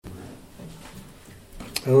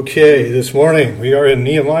Okay, this morning we are in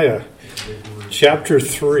Nehemiah chapter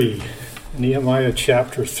 3. Nehemiah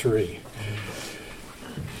chapter 3.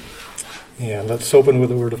 And let's open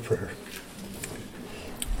with a word of prayer.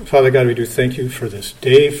 Father God, we do thank you for this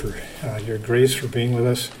day, for your grace, for being with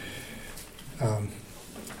us.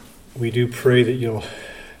 We do pray that you'll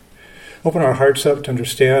open our hearts up to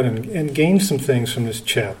understand and gain some things from this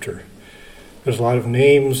chapter. There's a lot of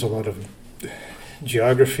names, a lot of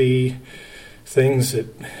geography, things that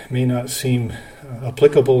may not seem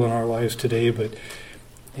applicable in our lives today, but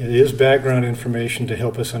it is background information to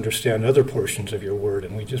help us understand other portions of your word.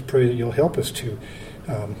 And we just pray that you'll help us to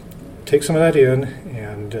take some of that in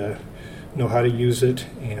and know how to use it,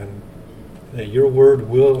 and that your word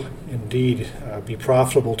will indeed be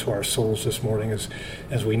profitable to our souls this morning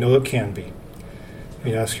as we know it can be.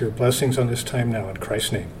 We ask your blessings on this time now in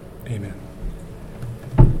Christ's name. Amen.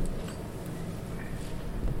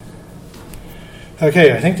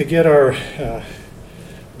 Okay, I think to get our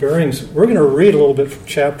bearings, we're going to read a little bit from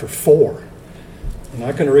chapter 4. I'm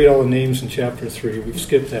not going to read all the names in chapter 3. We've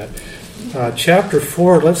skipped that. Chapter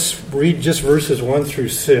 4, let's read just verses 1 through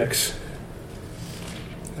 6.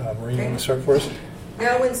 Marie, you want to start for us?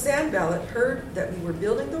 Now when Sanballat heard that we were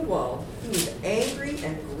building the wall, he was angry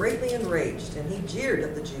and greatly enraged, and he jeered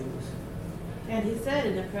at the Jews. And he said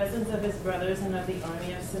in the presence of his brothers and of the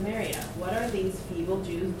army of Samaria, "What are these feeble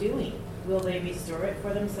Jews doing? Will they restore it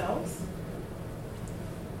for themselves?"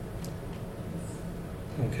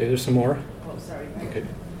 Okay, there's some more. Oh, sorry. Okay.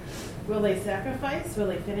 "Will they sacrifice? Will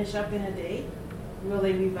they finish up in a day? Will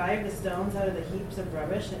they revive the stones out of the heaps of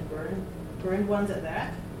rubbish and burned ones at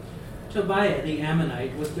that?" Tobiah the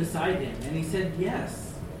Ammonite was beside him, and he said, "Yes.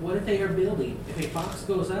 What if they are building? If a fox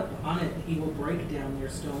goes up on it, he will break down their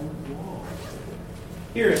stone wall."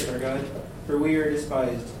 Hear us, our God, for we are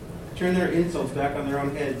despised. Turn their insults back on their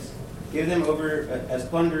own heads. Give them over as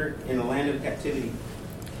plunder in a land of captivity.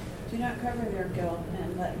 Do not cover their guilt,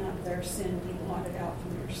 and let not their sin be blotted out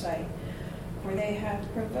from your sight. For they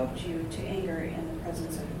have provoked you to anger in the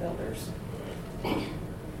presence of the builders.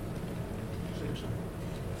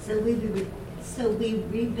 So we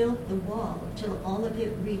rebuilt the wall till all of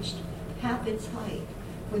it reached half its height,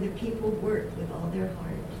 for the people worked with all their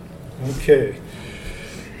heart. Okay.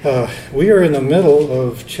 We are in the middle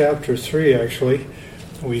of chapter 3, actually.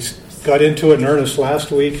 We got into it in earnest last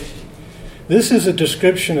week. This is a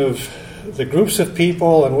description of the groups of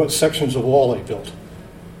people and what sections of wall they built,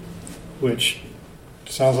 which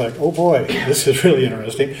sounds like, oh boy, this is really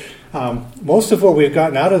interesting. Most of what we've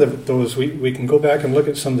gotten out of those, we can go back and look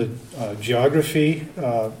at some of the geography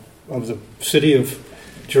of the city of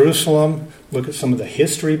Jerusalem, look at some of the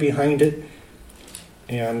history behind it,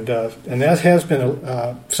 and that has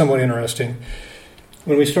been somewhat interesting.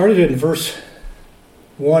 When we started in verse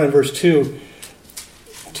 1 and verse 2,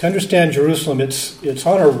 to understand Jerusalem, it's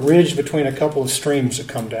on a ridge between a couple of streams that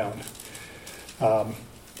come down.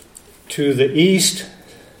 To the east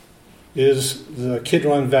is the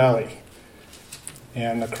Kidron Valley,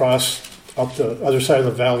 and across up the other side of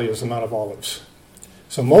the valley is the Mount of Olives.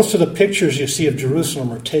 So most of the pictures you see of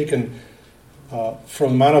Jerusalem are taken from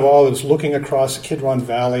the Mount of Olives, looking across the Kidron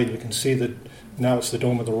Valley. You can see that now it's the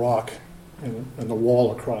Dome of the Rock and the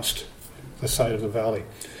wall across the side of the valley.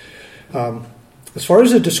 As far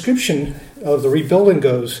as the description of the rebuilding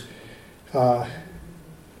goes,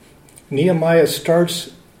 Nehemiah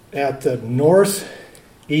starts at the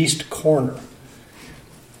northeast corner,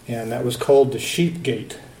 and that was called the Sheep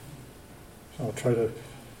Gate. So I'll try to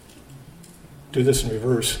do this in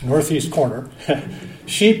reverse. Northeast corner.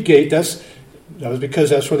 Sheep Gate, that was because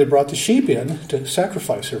that's where they brought the sheep in to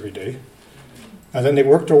sacrifice every day. And then they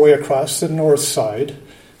worked their way across the north side.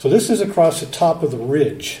 So this is across the top of the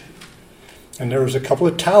ridge. And there was a couple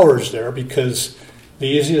of towers there because the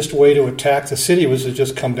easiest way to attack the city was to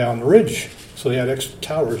just come down the ridge. So they had extra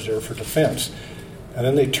towers there for defense. And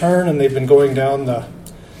then they turn, and they've been going down the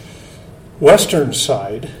western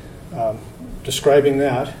side, describing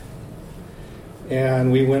that.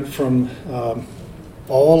 And we went from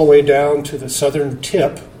all the way down to the southern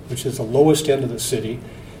tip, which is the lowest end of the city,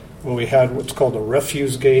 where we had what's called the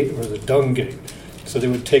refuse gate or the dung gate. So they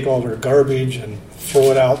would take all their garbage and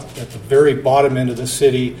throw it out at the very bottom end of the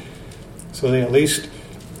city. So they at least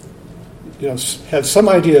had some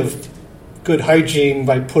idea of good hygiene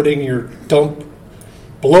by putting your dump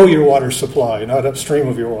below your water supply, not upstream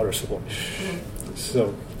of your water supply.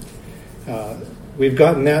 So we've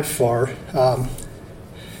gotten that far.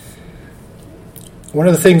 One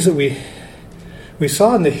of the things that we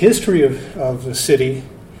saw in the history of the city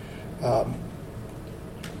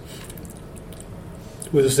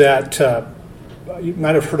was that you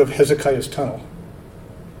might have heard of Hezekiah's Tunnel.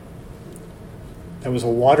 That was a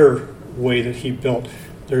waterway that he built.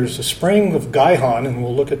 There's a spring of Gihon, and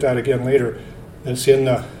we'll look at that again later. That's in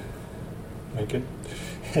the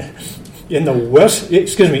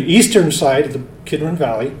eastern side of the Kidron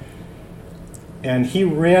Valley. And he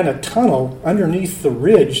ran a tunnel underneath the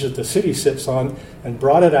ridge that the city sits on and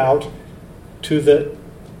brought it out to the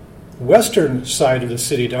western side of the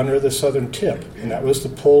city, down near the southern tip. And that was the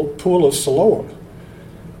pool of Siloam.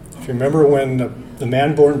 If you remember when the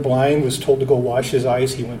man born blind was told to go wash his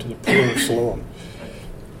eyes, he went to the pool of Siloam.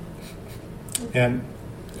 And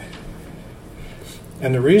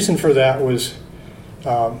the reason for that was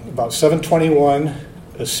about 721,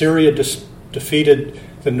 Assyria defeated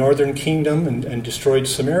the northern kingdom and destroyed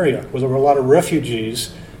Samaria, where there were a lot of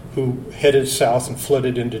refugees who headed south and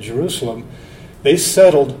flooded into Jerusalem. They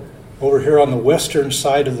settled over here on the western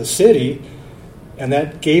side of the city, and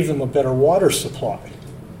that gave them a better water supply.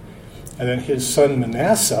 And then his son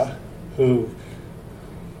Manasseh, who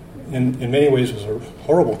in many ways was a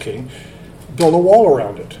horrible king, built a wall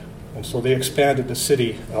around it. And so they expanded the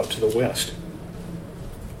city out to the west.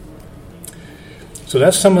 So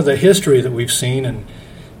that's some of the history that we've seen. And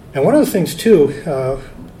one of the things, too,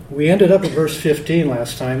 we ended up at verse 15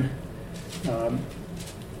 last time.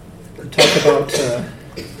 We talked about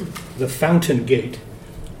the fountain gate.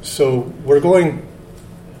 So we're going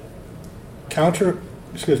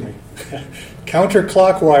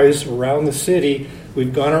counterclockwise around the city.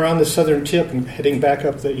 We've gone around the southern tip and heading back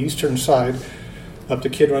up the eastern side, up the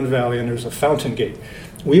Kidron Valley, and there's a fountain gate.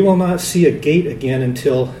 We will not see a gate again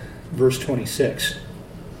until verse 26.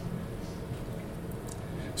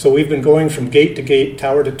 So we've been going from gate to gate,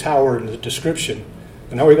 tower to tower in the description.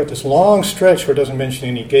 And now we've got this long stretch where it doesn't mention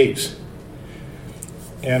any gates.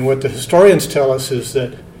 And what the historians tell us is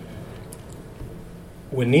that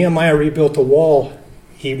when Nehemiah rebuilt the wall,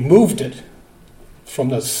 he moved it from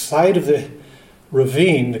the side of the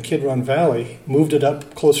ravine, the Kidron Valley, moved it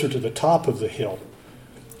up closer to the top of the hill.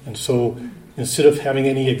 And so instead of having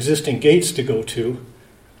any existing gates to go to,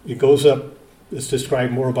 it goes up, it's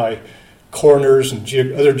described more by corners and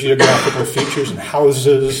other geographical features and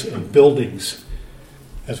houses and buildings.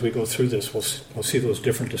 As we go through this, we'll see those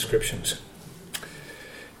different descriptions.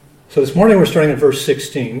 So this morning we're starting at verse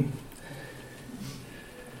 16.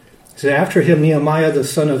 It says, after him Nehemiah the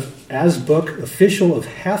son of Azbuk, official of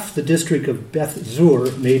half the district of Beth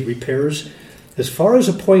Zur, made repairs as far as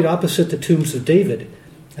a point opposite the tombs of David,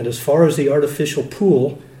 and as far as the artificial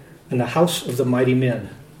pool and the house of the mighty men.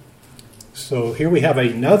 So here we have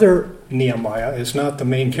another Nehemiah. It's not the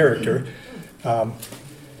main character.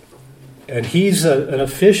 And he's an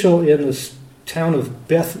official in this town of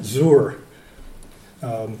Beth Zur.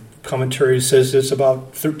 Commentary says it's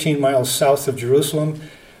about 13 miles south of Jerusalem.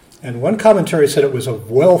 And one commentary said it was a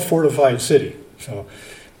well-fortified city. So,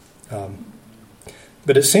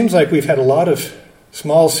 but it seems like we've had a lot of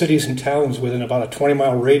small cities and towns within about a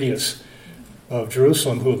 20-mile radius of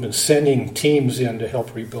Jerusalem who have been sending teams in to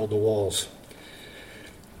help rebuild the walls.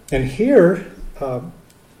 And here,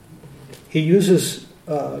 he uses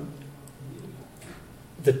the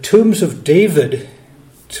tombs of David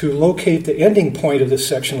to locate the ending point of this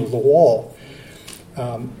section of the wall.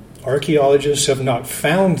 Archaeologists have not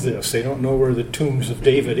found this. They don't know where the tombs of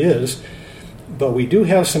David is, but we do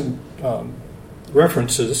have some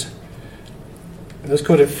references. Let's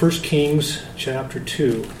go to 1 Kings chapter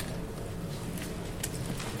 2.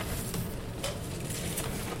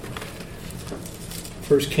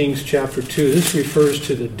 1 Kings chapter 2. This refers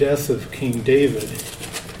to the death of King David.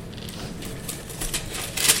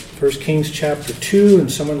 1 Kings chapter 2,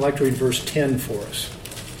 and someone would like to read verse 10 for us.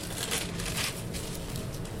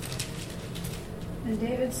 And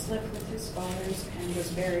David slept with his fathers and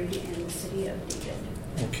was buried in the city of David.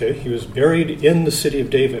 Okay, he was buried in the city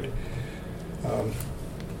of David.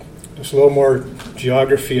 Just a little more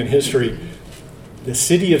geography and history. The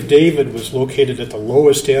city of David was located at the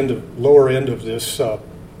lower end of this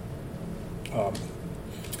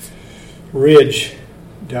ridge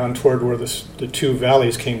down toward where the two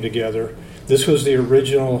valleys came together. This was the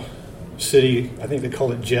original city, I think they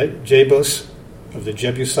called it Jebus, of the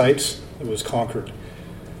Jebusites, that was conquered.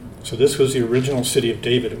 So this was the original city of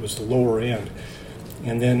David. It was the lower end.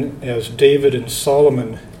 And then as David and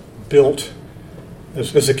Solomon built,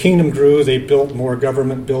 as the kingdom grew, they built more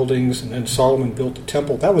government buildings, and then Solomon built the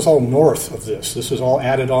temple. That was all north of this. This was all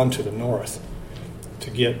added on to the north to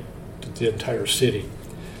get to the entire city.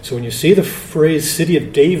 So when you see the phrase city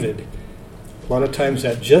of David, a lot of times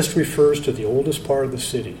that just refers to the oldest part of the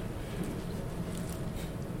city.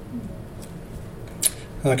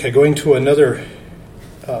 Okay, going to another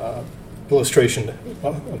illustration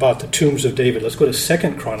about the tombs of David. Let's go to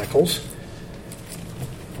 2 Chronicles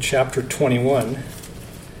chapter 21.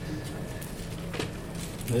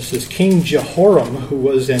 This is King Jehoram, who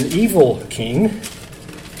was an evil king.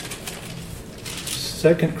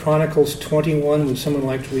 2 Chronicles 21, would someone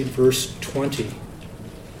like to read verse 20?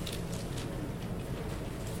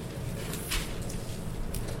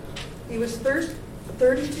 He was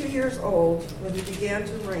 32 years old when he began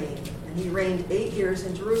to reign, and he reigned 8 years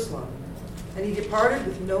in Jerusalem. And he departed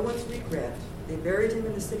with no one's regret. They buried him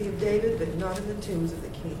in the city of David, but not in the tombs of the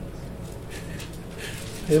kings.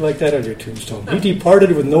 They like that on your tombstone. He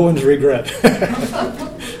departed with no one's regret.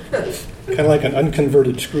 Kind of like an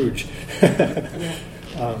unconverted Scrooge.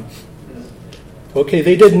 Okay,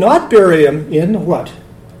 they did not bury him in what?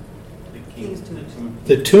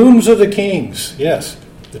 The tombs of the kings. Yes,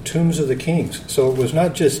 the tombs of the kings. So it was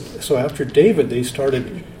not just, so after David they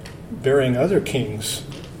started burying other kings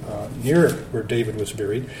near where David was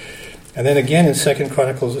buried. And then again in 2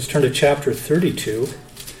 Chronicles, let's turn to chapter 32.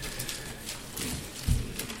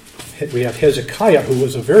 We have Hezekiah, who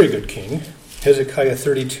was a very good king. Hezekiah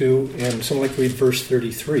 32, and someone like to read verse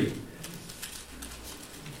 33.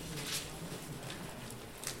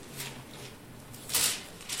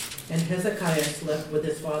 And Hezekiah slept with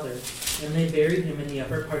his fathers, and they buried him in the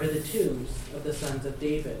upper part of the tombs of the sons of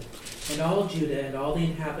David. And all Judah and all the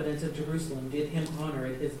inhabitants of Jerusalem did him honor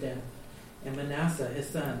at his death. And Manasseh, his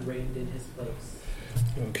son, reigned in his place.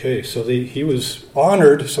 Okay, so he was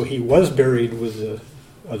honored, so he was buried with the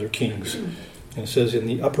other kings. And it says in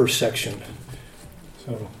the upper section.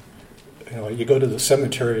 So, you go to the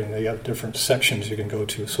cemetery and they have different sections you can go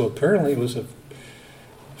to. So apparently it was a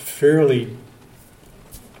fairly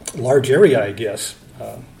large area, I guess.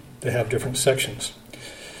 They have different sections.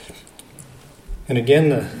 And again,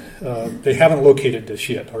 they haven't located this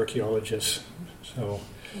yet, archaeologists. So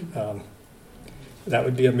that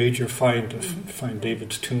would be a major find to find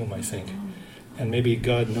David's tomb, I think. And maybe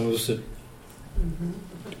God knows that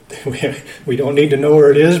we don't need to know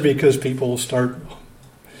where it is because people will start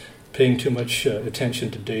paying too much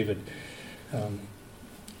attention to David.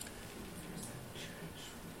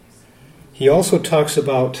 He also talks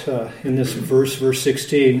about, in this verse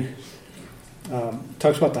 16,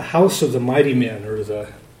 talks about the house of the mighty men, or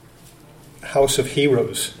the house of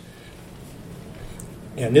heroes.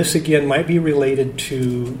 And this again might be related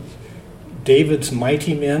to David's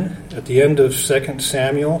mighty men. At the end of 2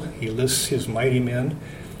 Samuel, he lists his mighty men.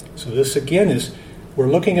 So this again is, we're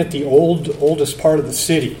looking at the oldest part of the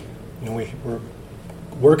city. We're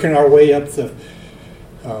working our way up the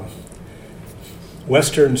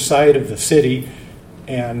western side of the city,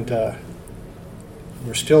 and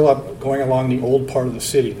we're still going along the old part of the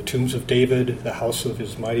city, the tombs of David, the house of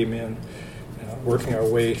his mighty men, working our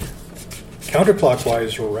way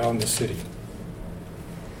counterclockwise around the city.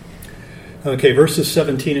 Okay, verses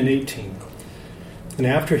 17 and 18. And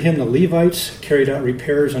after him the Levites carried out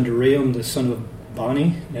repairs under Rehum the son of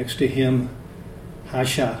Bani. Next to him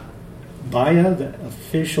Hashabiah, the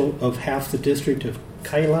official of half the district of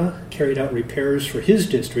Keilah, carried out repairs for his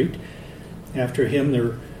district. After him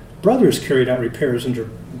their brothers carried out repairs under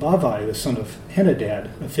Bavai, the son of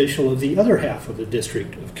Henadad, official of the other half of the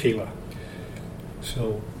district of Keilah.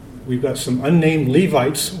 So we've got some unnamed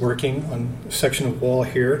Levites working on a section of wall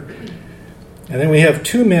here. And then we have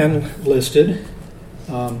two men listed.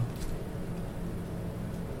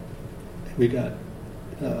 We got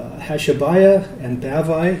Hashabiah and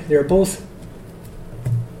Bavai. They're both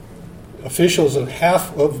officials of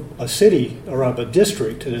half of a city, or of a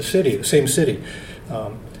district in the city, the same city,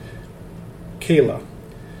 Keilah.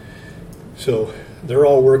 So they're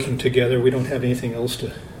all working together. We don't have anything else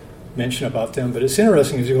to mention about them, but it's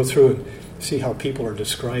interesting as you go through and see how people are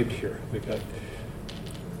described here.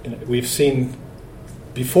 We've seen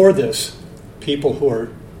before this people who are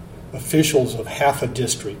officials of half a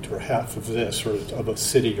district, or half of this, or of a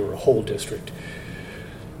city, or a whole district.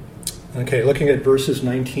 Okay, looking at verses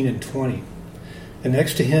 19 and 20. And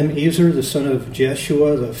next to him, Ezer, the son of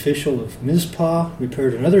Jeshua, the official of Mizpah,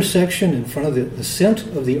 repaired another section in front of the ascent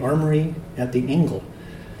of the armory at the angle.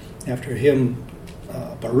 After him,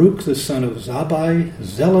 Baruch, the son of Zabbai,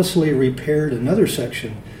 zealously repaired another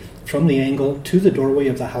section from the angle to the doorway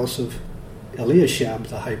of the house of Eliashab,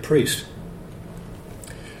 the high priest.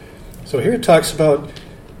 So here it talks about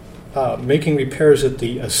making repairs at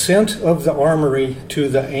the ascent of the armory to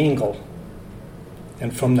the angle,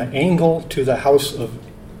 and from the angle to the house of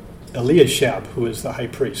Eliashab, who is the high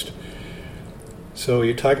priest. So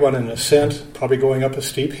you talk about an ascent, probably going up a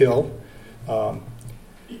steep hill,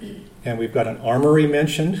 and we've got an armory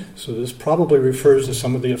mentioned. So this probably refers to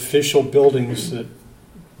some of the official buildings that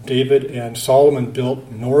David and Solomon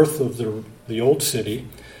built north of the old city.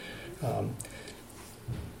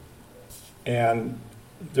 And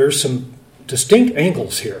there's some distinct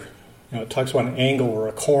angles here. It talks about an angle or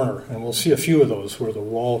a corner, and we'll see a few of those where the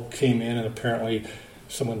wall came in and apparently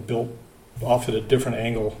someone built off at a different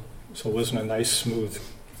angle, so it wasn't a nice, smooth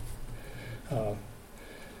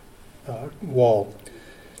wall.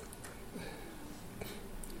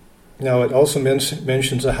 Now, it also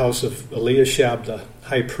mentions the house of Eliashib, the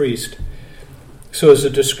high priest. So as the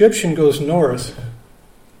description goes north,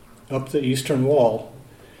 up the eastern wall,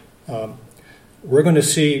 we're going to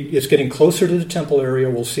see it's getting closer to the temple area.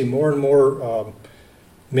 We'll see more and more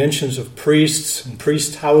mentions of priests and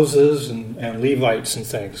priest houses and Levites and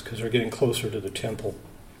things because they're getting closer to the temple.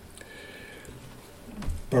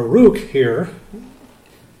 Baruch here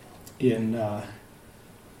in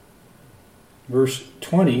verse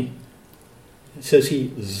 20, it says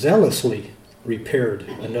he zealously repaired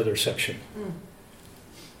another section.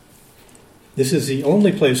 This is the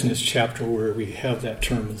only place in this chapter where we have that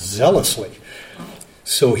term zealously.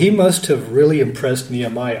 So he must have really impressed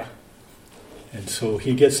Nehemiah. And so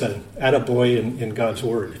he gets an attaboy in God's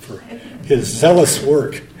word for his zealous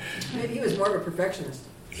work. Maybe he was more of a perfectionist.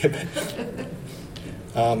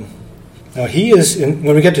 Now he is,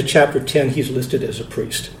 when we get to chapter 10, he's listed as a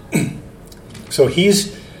priest. So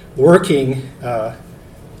he's working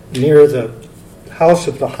near the house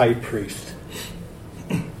of the high priest.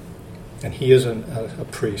 And he is a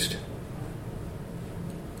priest.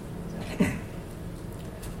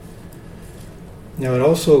 Now it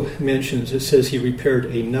also mentions, it says he repaired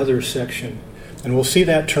another section. And we'll see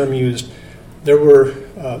that term used. There were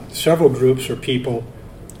several groups or people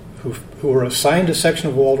who were assigned a section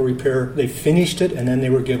of wall to repair. They finished it, and then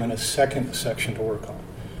they were given a second section to work on.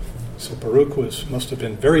 So Baruch must have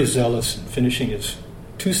been very zealous in finishing his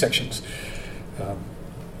two sections.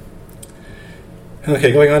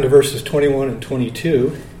 Okay, going on to verses 21 and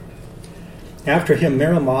 22. After him,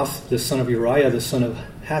 Meremoth, the son of Uriah, the son of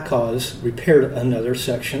Hakaz, repaired another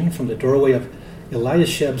section from the doorway of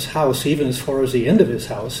Eliashib's house, even as far as the end of his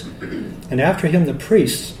house. And after him, the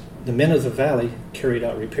priests, the men of the valley, carried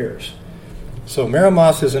out repairs. So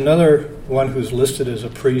Meremoth is another one who's listed as a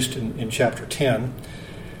priest in chapter 10.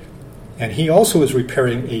 And he also is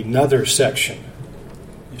repairing another section.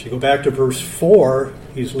 If you go back to verse 4,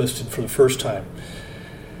 he's listed for the first time.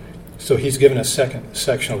 So he's given a second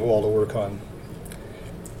section of wall to work on.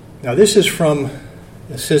 Now this is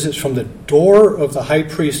it says it's from the door of the high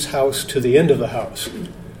priest's house to the end of the house.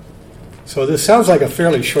 So this sounds like a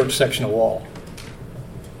fairly short section of wall.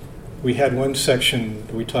 We had one section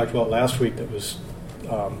that we talked about last week that was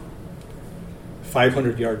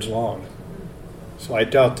 500 yards long. So I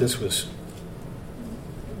doubt this was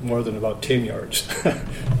more than about 10 yards.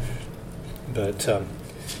 But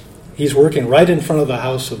he's working right in front of the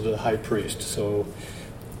house of the high priest. So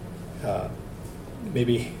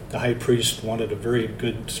maybe the high priest wanted a very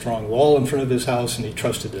good, strong wall in front of his house, and he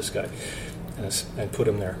trusted this guy and put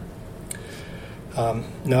him there.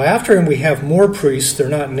 Now after him we have more priests. They're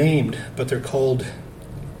not named, but they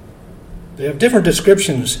have different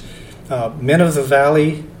descriptions. Men of the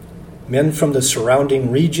valley, men from the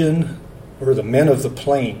surrounding region, or the men of the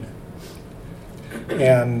plain.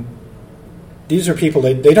 And these are people,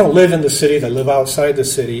 they don't live in the city, they live outside the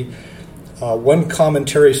city. One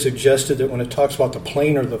commentary suggested that when it talks about the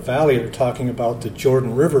plain or the valley, they're talking about the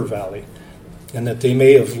Jordan River Valley, and that they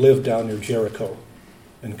may have lived down near Jericho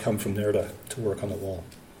and come from there to work on the wall.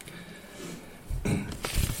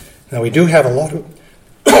 Now we do have a lot of,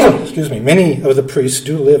 many of the priests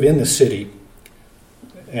do live in the city,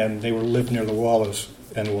 and they will live near the wall,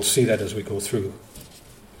 and we'll see that as we go through.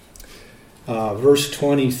 Verse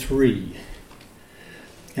 23.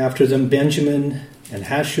 After them, Benjamin and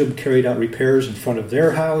Hashub carried out repairs in front of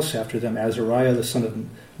their house. After them, Azariah, the son of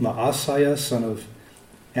Maaseiah, son of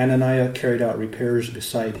Ananiah, carried out repairs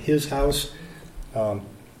beside his house.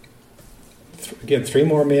 Again, 3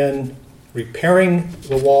 more men repairing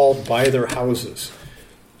the wall by their houses.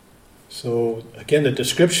 So, again, the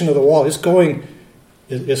description of the wall is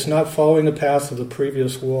it's not following the path of the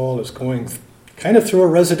previous wall. It's going kind of through a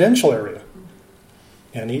residential area.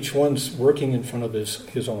 And each one's working in front of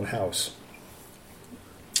his own house.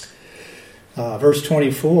 Verse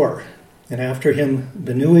 24. And after him,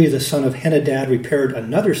 Benui, the son of Henadad, repaired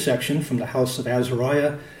another section from the house of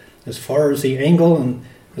Azariah as far as the angle and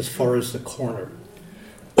as far as the corner.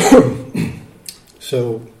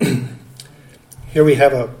 So here we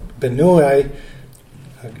have a Benui.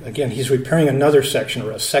 Again, he's repairing another section,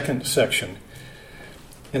 or a second section.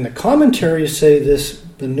 And the commentaries say this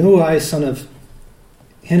Benui, son of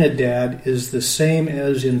Henadad, is the same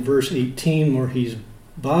as in verse 18, where he's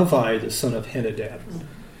Bavai, the son of Henadad.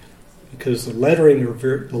 because the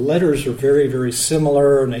letters are very, very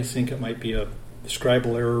similar, and I think it might be a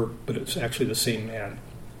scribal error, but it's actually the same man.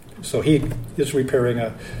 So he is repairing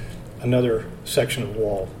another section of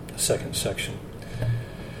wall, a second section.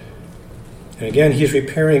 And again, he's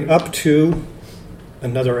repairing up to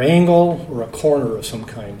another angle or a corner of some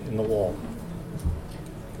kind in the wall.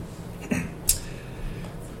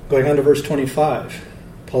 Going on to verse 25.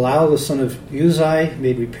 Palal, the son of Uzai,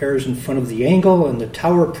 made repairs in front of the angle and the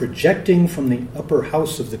tower projecting from the upper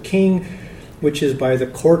house of the king, which is by the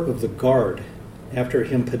court of the guard. After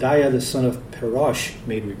him, Pedaiah, the son of Parosh,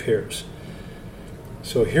 made repairs.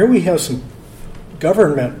 So here we have some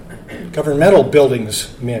governmental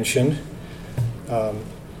buildings mentioned.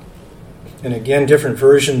 And again, different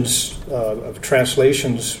versions of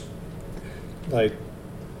translations, like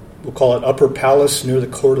we'll call it Upper Palace near the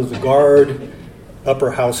court of the guard,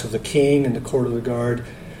 Upper House of the king and the court of the guard.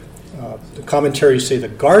 The commentaries say the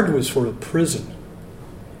guard was for the prison.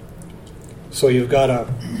 So you've got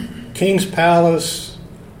a king's palace,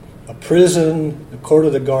 a prison, the court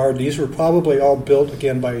of the guard. These were probably all built,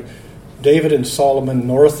 again, by David and Solomon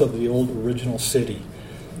north of the old original city.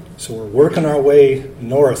 So we're working our way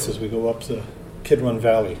north as we go up the Kidron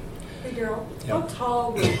Valley. Hey, Daryl, Yeah. how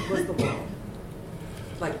tall was the wall?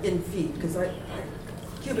 Like in feet? Because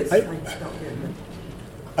cubits, I I don't get it.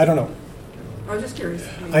 I don't know. I was just curious.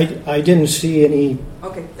 I didn't see any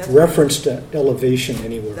Okay, that's reference to elevation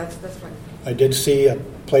anywhere. That's fine. I did see a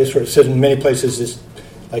place where it said in many places is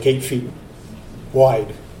like 8 feet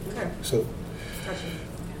wide. Okay, So,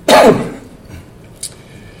 gotcha.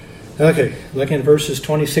 okay, looking at verses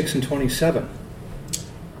 26 and 27.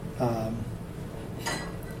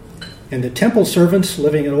 And the temple servants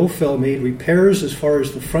living in Ophel made repairs as far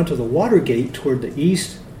as the front of the water gate toward the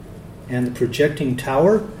east and the projecting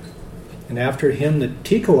tower. And after him, the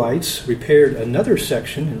Tekoites repaired another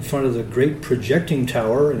section in front of the great projecting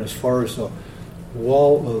tower and as far as the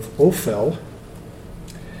wall of Ophel.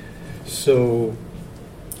 So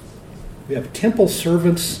we have temple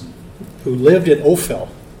servants who lived in Ophel.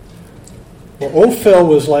 Well, Ophel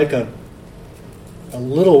was like a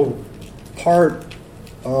little part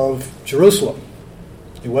of Jerusalem.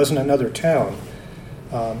 It wasn't another town.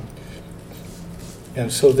 And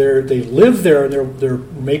so they live there, and they're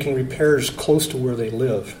making repairs close to where they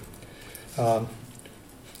live.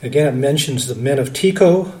 Again, it mentions the men of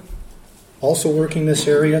Tekoa also working this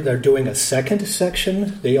area. They're doing a second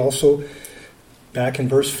section. They also, back in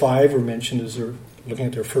verse 5, were mentioned as they're looking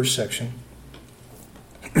at their first section.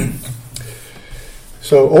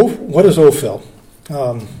 So, what is Ophel?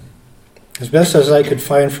 As best as I could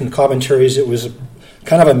find from the commentaries, it was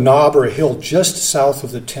kind of a knob or a hill just south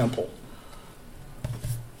of the temple.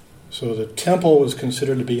 So the temple was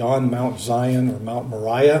considered to be on Mount Zion or Mount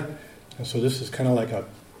Moriah, and so this is kind of like a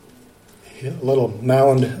little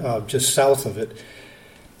mound just south of it.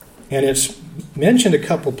 And it's mentioned a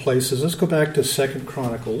couple places. Let's go back to 2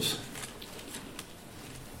 Chronicles.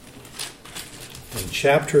 In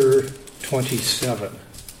chapter 27.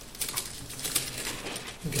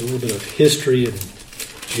 A little bit of history and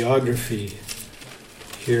geography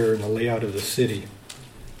here in the layout of the city.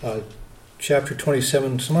 Chapter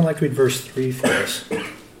 27, someone like to read verse 3 for us.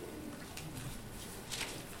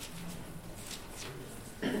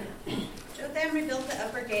 Jotham rebuilt the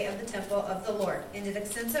upper gate of the temple of the Lord and did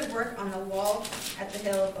extensive work on the wall at the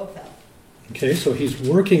hill of Ophel. Okay, so he's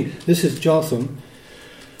working. This is Jotham.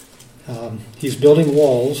 He's building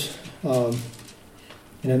walls, and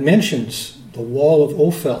it mentions the wall of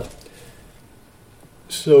Ophel.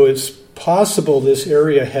 So it's possible this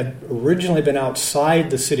area had originally been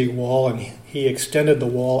outside the city wall, and he extended the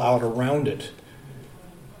wall out around it.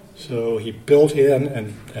 So he built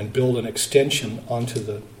in and built an extension onto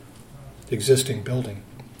the existing building.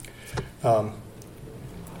 That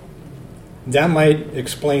might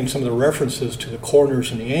explain some of the references to the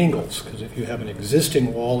corners and the angles, because if you have an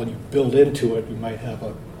existing wall and you build into it, you might have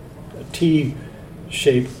a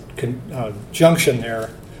T-shaped junction there,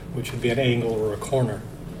 which would be an angle or a corner.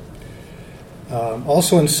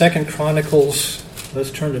 Also in 2 Chronicles, let's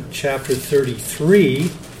turn to chapter 33.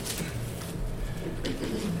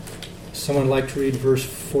 Someone would like to read verse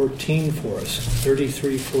 14 for us.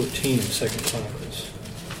 33:14 in 2 Chronicles.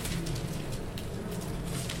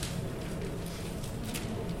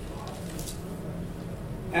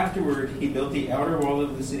 Afterward, he built the outer wall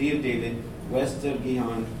of the city of David, west of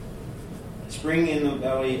Gihon, spring in the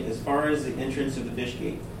valley as far as the entrance of the fish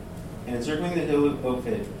gate, and encircling the hill of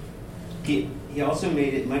Ophel. He also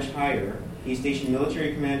made it much higher. He stationed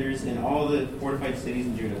military commanders in all the fortified cities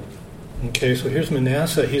in Judah. Okay, so here's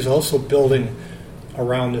Manasseh. He's also building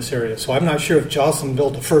around this area. So I'm not sure if Jocelyn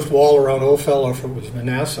built the first wall around Ophel or if it was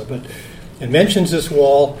Manasseh, but it mentions this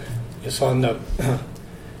wall. It's on the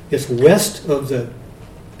it's west of the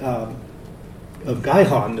of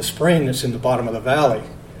Gihon, the spring that's in the bottom of the valley,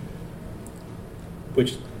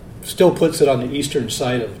 which still puts it on the eastern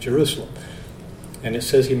side of Jerusalem. And it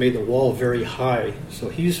says he made the wall very high. So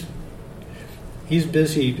he's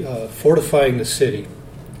busy fortifying the city.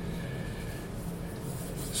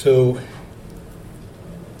 So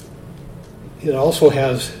it also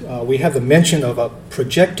has, we have the mention of a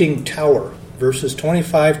projecting tower, verses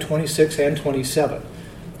 25, 26, and 27.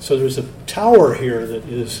 So there's a tower here that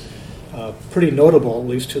is pretty notable, at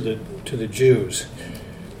least to the Jews.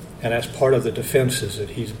 And that's part of the defenses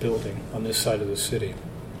that he's building on this side of the city.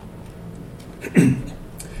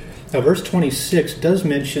 Now, verse 26 does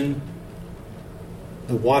mention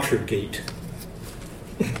the water gate.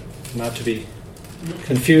 Not to be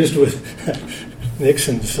confused with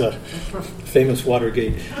Nixon's famous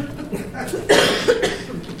Watergate.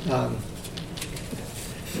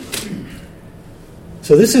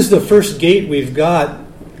 So this is the first gate we've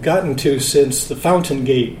gotten to since the Fountain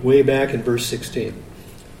Gate, way back in verse 16.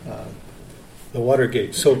 The water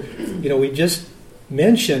gate. So, we just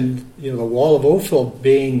mentioned, the wall of Ophel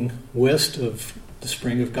being west of the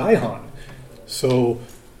spring of Gihon. So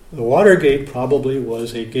the water gate probably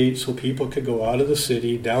was a gate so people could go out of the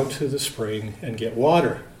city down to the spring and get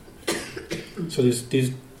water. So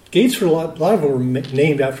these gates, were a lot of them were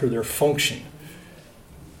named after their function.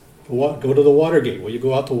 Go to the water gate. Well, you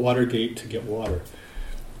go out the water gate to get water.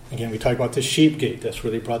 Again, we talk about the sheep gate. That's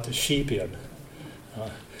where they brought the sheep in.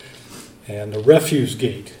 And the refuse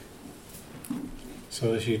gate.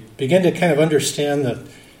 So as you begin to kind of understand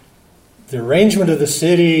the arrangement of the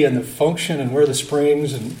city and the function and where the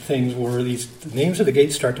springs and things were, the names of the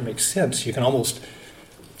gates start to make sense. You can almost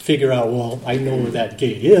figure out, well, I know where that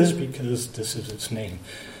gate is because this is its name.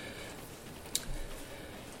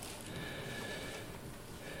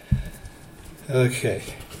 Okay.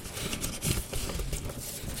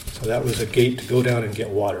 So that was a gate to go down and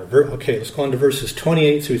get water. Okay, let's go on to verses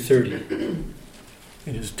 28 through 30.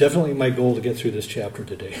 It is definitely my goal to get through this chapter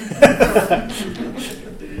today.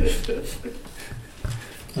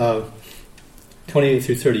 28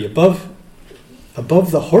 through 30.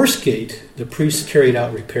 Above the horse gate, the priests carried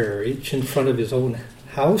out repair, each in front of his own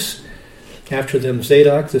house. After them,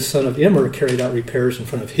 Zadok, the son of Immer, carried out repairs in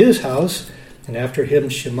front of his house. And after him,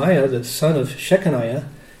 Shemaiah, the son of Shechaniah,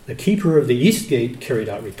 the keeper of the east gate, carried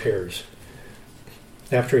out repairs.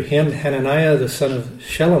 After him, Hananiah, the son of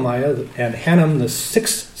Shelemiah, and Hanam, the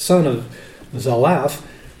sixth son of Zalaph,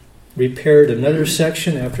 repaired another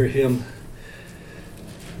section. After him,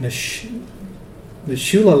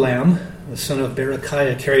 Meshulalam, the son of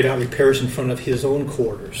Berechiah, carried out repairs in front of his own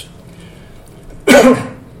quarters.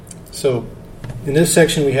 So, in this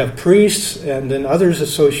section we have priests and then others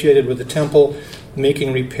associated with the temple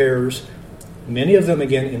making repairs. Many of them,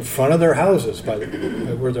 again, in front of their houses, by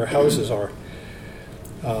where their houses are.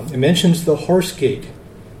 It mentions the horse gate.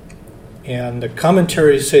 And the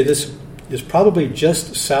commentaries say this is probably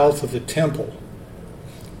just south of the temple.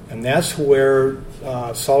 And that's where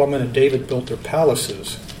Solomon and David built their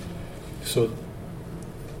palaces. So,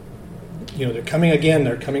 they're coming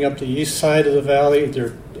up the east side of the valley.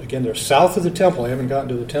 They're south of the temple. I haven't gotten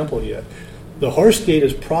to the temple yet. The horse gate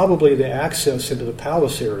is probably the access into the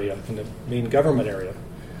palace area, in the main government area.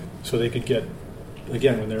 So they could get,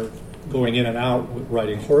 again, when they're going in and out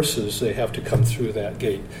riding horses, they have to come through that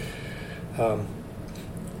gate.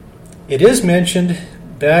 It is mentioned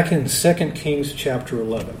back in 2 Kings chapter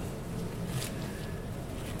 11.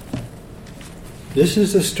 This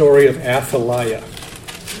is the story of Athaliah.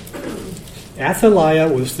 Athaliah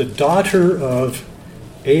was the daughter of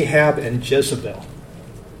Ahab and Jezebel.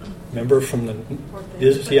 Remember from the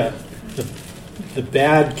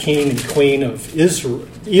bad king and queen of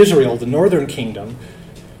Israel, the northern kingdom.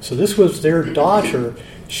 So this was their daughter.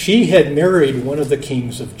 She had married one of the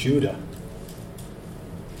kings of Judah.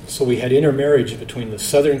 So we had intermarriage between the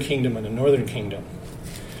southern kingdom and the northern kingdom.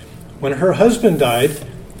 When her husband died,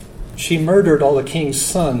 she murdered all the king's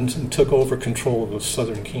sons and took over control of the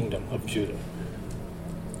southern kingdom of Judah.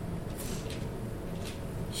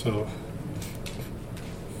 So,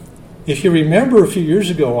 if you remember a few years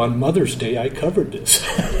ago on Mother's Day, I covered this.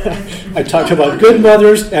 I talked about good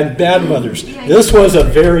mothers and bad mothers. This was a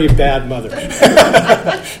very bad mother.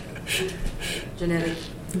 Genetic.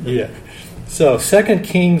 Yeah. So, 2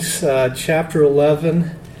 Kings chapter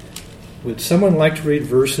 11. Would someone like to read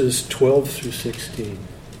verses 12 through 16?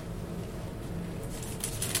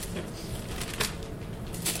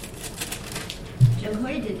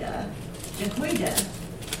 Jehoiada,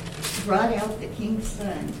 brought out the king's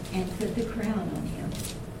son and put the crown on him.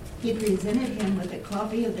 He presented him with a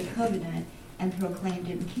copy of the covenant and proclaimed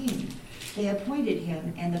him king. They appointed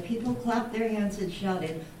him, and the people clapped their hands and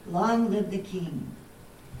shouted, "Long live the king."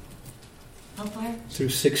 How far? Through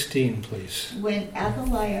 16, please. When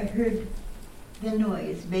Athaliah heard the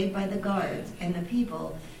noise made by the guards and the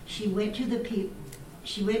people, she went to the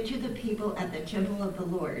people at the temple of the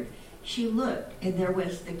Lord. She looked, and there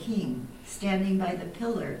was the king, standing by the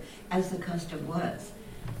pillar, as the custom was.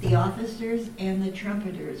 The officers and the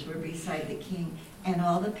trumpeters were beside the king, and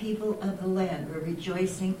all the people of the land were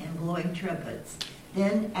rejoicing and blowing trumpets.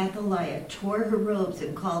 Then Athaliah tore her robes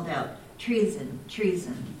and called out, "Treason,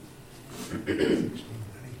 treason."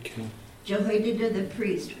 Jehoiada the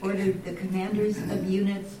priest ordered the commanders of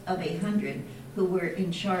units of 100 who were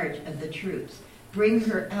in charge of the troops, "Bring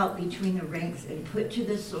her out between the ranks and put to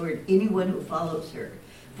the sword anyone who follows her."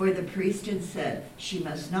 For the priest had said, "She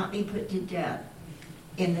must not be put to death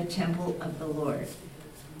in the temple of the Lord."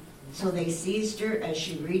 So they seized her as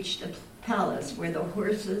she reached the palace where the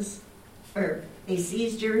horses, they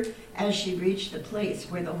seized her as she reached the place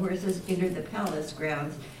where the horses entered the palace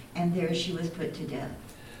grounds, and there she was put to death.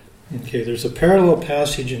 Okay, there's a parallel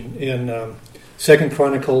passage in 2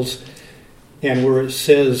 Chronicles, and where it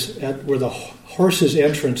says, where the horse's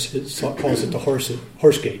entrance, it calls it the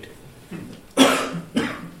horse gate.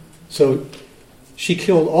 So she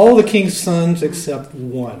killed all the king's sons except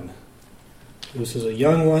one. This is a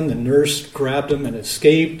young one. The nurse grabbed him and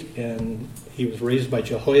escaped, and he was raised by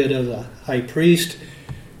Jehoiada, the high priest,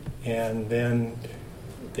 and then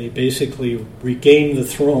they basically regained the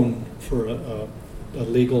throne for a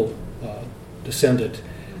legal descendant.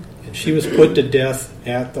 And she was put to death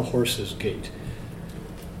at the horse's gate.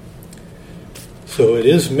 So it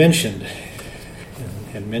is mentioned,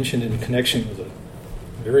 and mentioned in connection with a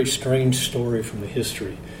very strange story from the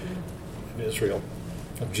history of Israel,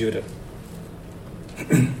 of Judah.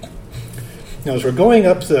 Now, as we're going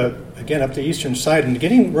up the eastern side, and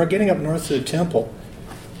we're getting up north of the temple,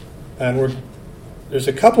 and there's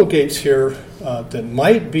a couple gates here that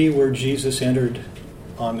might be where Jesus entered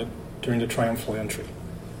during the triumphal entry.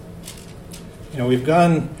 We've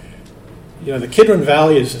gone. The Kidron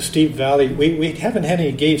Valley is a steep valley. We haven't had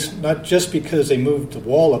any gates, not just because they moved the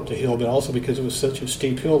wall up the hill, but also because it was such a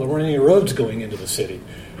steep hill. There weren't any roads going into the city,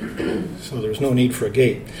 so there's no need for a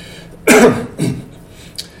gate.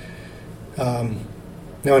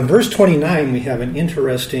 Now, in verse 29, we have an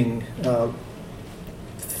interesting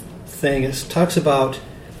thing. It talks about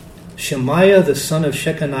Shemaiah, the son of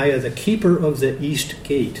Shechaniah, the keeper of the east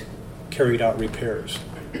gate, carried out repairs.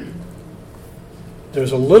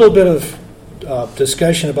 There's a little bit of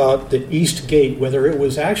discussion about the east gate, whether it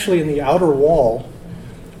was actually in the outer wall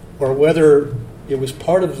or whether it was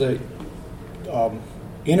part of the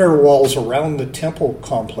inner walls around the temple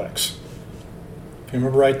complex. If you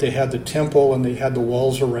remember right, they had the temple and they had the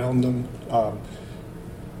walls around them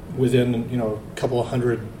within a couple of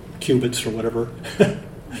hundred cubits or whatever,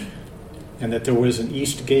 and that there was an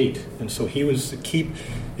east gate, and so he was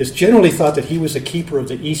it's generally thought that he was the keeper of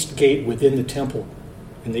the east gate within the temple.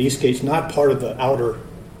 And the east gate's not part of the outer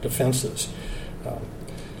defenses.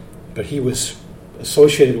 But he was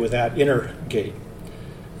associated with that inner gate.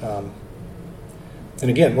 And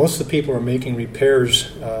again, most of the people are making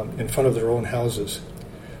repairs in front of their own houses.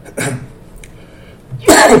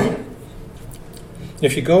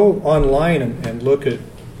 If you go online and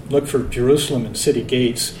look for Jerusalem and city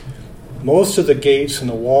gates, most of the gates and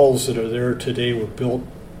the walls that are there today were built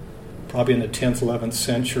probably in the 10th, 11th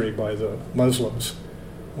century by the Muslims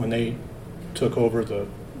when they took over the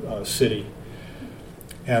city.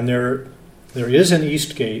 And there is an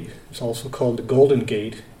east gate. It's also called the Golden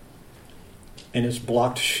Gate, and it's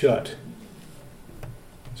blocked shut.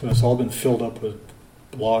 So it's all been filled up with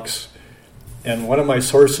blocks. And one of my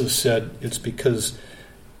sources said it's because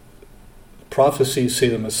prophecies say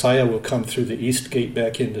the Messiah will come through the east gate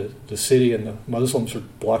back into the city, and the Muslims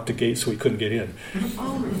would block the gate so he couldn't get in.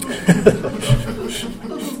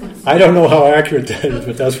 I don't know how accurate that is,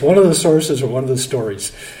 but that's one of the sources or one of the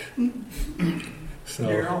stories. So,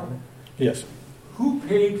 Daryl? Yes. Who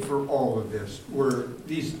paid for all of this? Were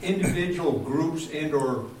these individual groups and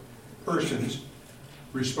or persons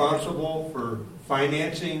responsible for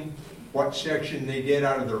financing what section they did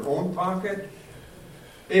out of their own pocket?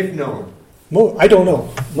 If known. I don't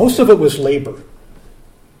know. Most of it was labor.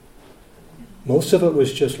 Most of it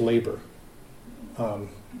was just labor.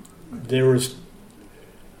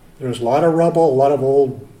 There was a lot of rubble, a lot of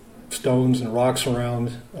old stones and rocks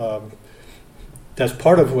around. That's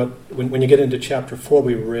part of what, when you get into chapter 4,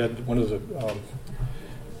 we read one of the,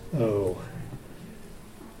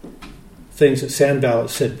 things that Sanballat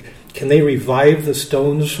said, can they revive the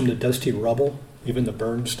stones from the dusty rubble, even the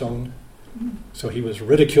burned stone? So he was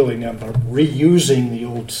ridiculing them by reusing the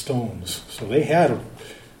old stones. So they had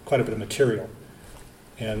quite a bit of material.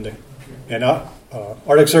 And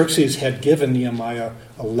Artaxerxes had given Nehemiah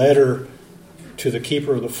a letter to the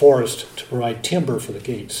keeper of the forest to provide timber for the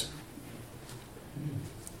gates.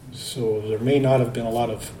 So there may not have been a lot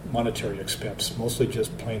of monetary expense, mostly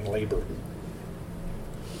just plain labor.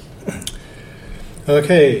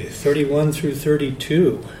 Okay, 31 through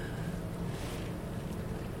 32.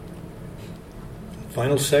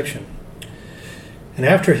 Final section. And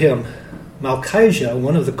after him, Malchijah,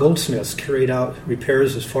 one of the goldsmiths, carried out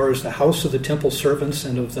repairs as far as the house of the temple servants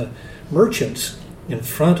and of the merchants in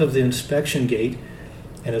front of the inspection gate,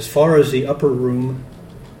 and as far as the upper room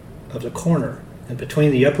of the corner. And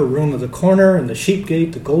between the upper room of the corner and the sheep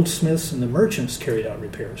gate, the goldsmiths and the merchants carried out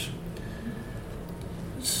repairs.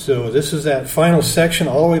 So this is that final section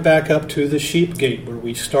all the way back up to the sheep gate where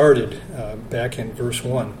we started back in verse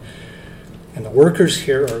 1. And the workers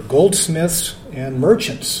here are goldsmiths and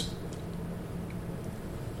merchants.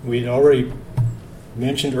 We'd already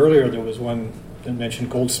mentioned earlier there was one that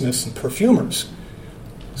mentioned goldsmiths and perfumers.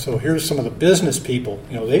 So here's some of the business people.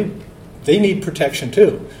 They need protection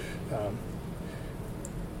too.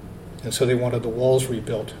 And so they wanted the walls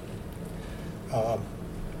rebuilt.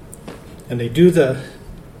 And they do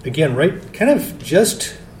again, right, kind of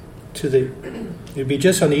just it'd be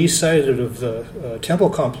just on the east side of the temple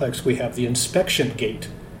complex, we have the inspection gate.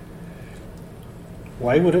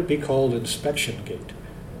 Why would it be called inspection gate?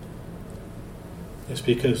 It's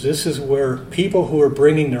because this is where people who are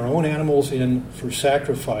bringing their own animals in for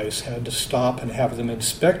sacrifice had to stop and have them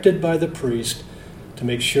inspected by the priest to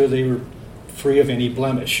make sure they were free of any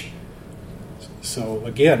blemish. So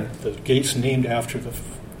again, the gate's named after the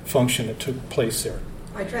function that took place there.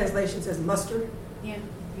 My translation says muster. Yeah.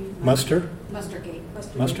 Muster? Muster gate.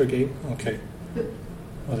 Muster gate? Okay.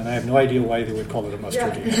 Well, then I have no idea why they would call it a muster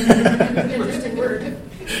gate. Interesting word.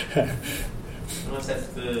 Unless that's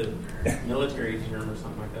the military term or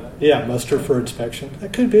something like that. Yeah, muster for inspection.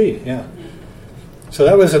 That could be, yeah. So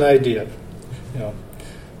that was an idea.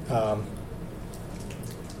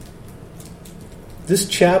 This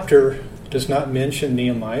chapter does not mention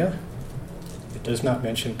Nehemiah. It does not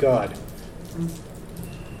mention God.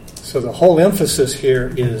 So the whole emphasis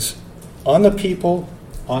here is on the people,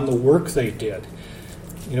 on the work they did.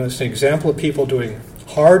 It's an example of people doing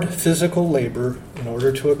hard physical labor in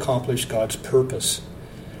order to accomplish God's purpose.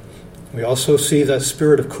 We also see the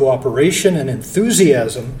spirit of cooperation and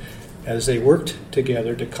enthusiasm as they worked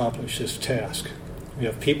together to accomplish this task. We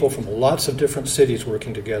have people from lots of different cities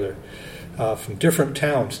working together, from different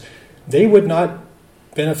towns. They would not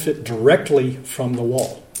benefit directly from the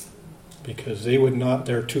wall because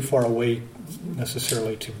they're too far away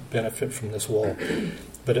necessarily to benefit from this wall.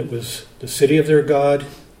 But it was the city of their God,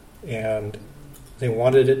 and they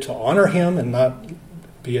wanted it to honor him and not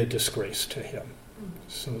be a disgrace to him.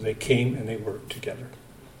 So they came and they worked together.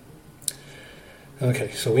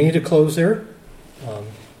 Okay, so we need to close there.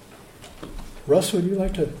 Russ, would you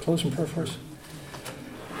like to close in prayer for us?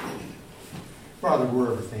 Father,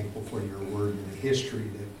 we're ever thankful for your word and the history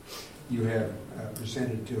that you have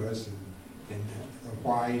presented to us and the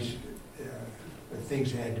wise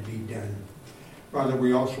things that had to be done. Father,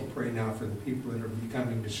 we also pray now for the people that are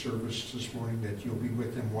coming to service this morning, that you'll be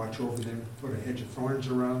with them, watch over them, put a hedge of thorns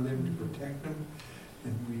around them to protect them.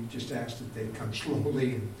 And we just ask that they come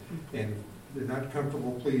slowly, and if they're not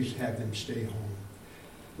comfortable, please have them stay home.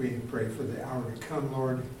 We pray for the hour to come,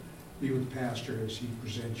 Lord. Be with the pastor as he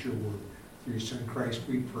presents your word. Through your Son Christ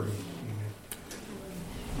we pray.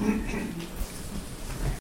 Amen.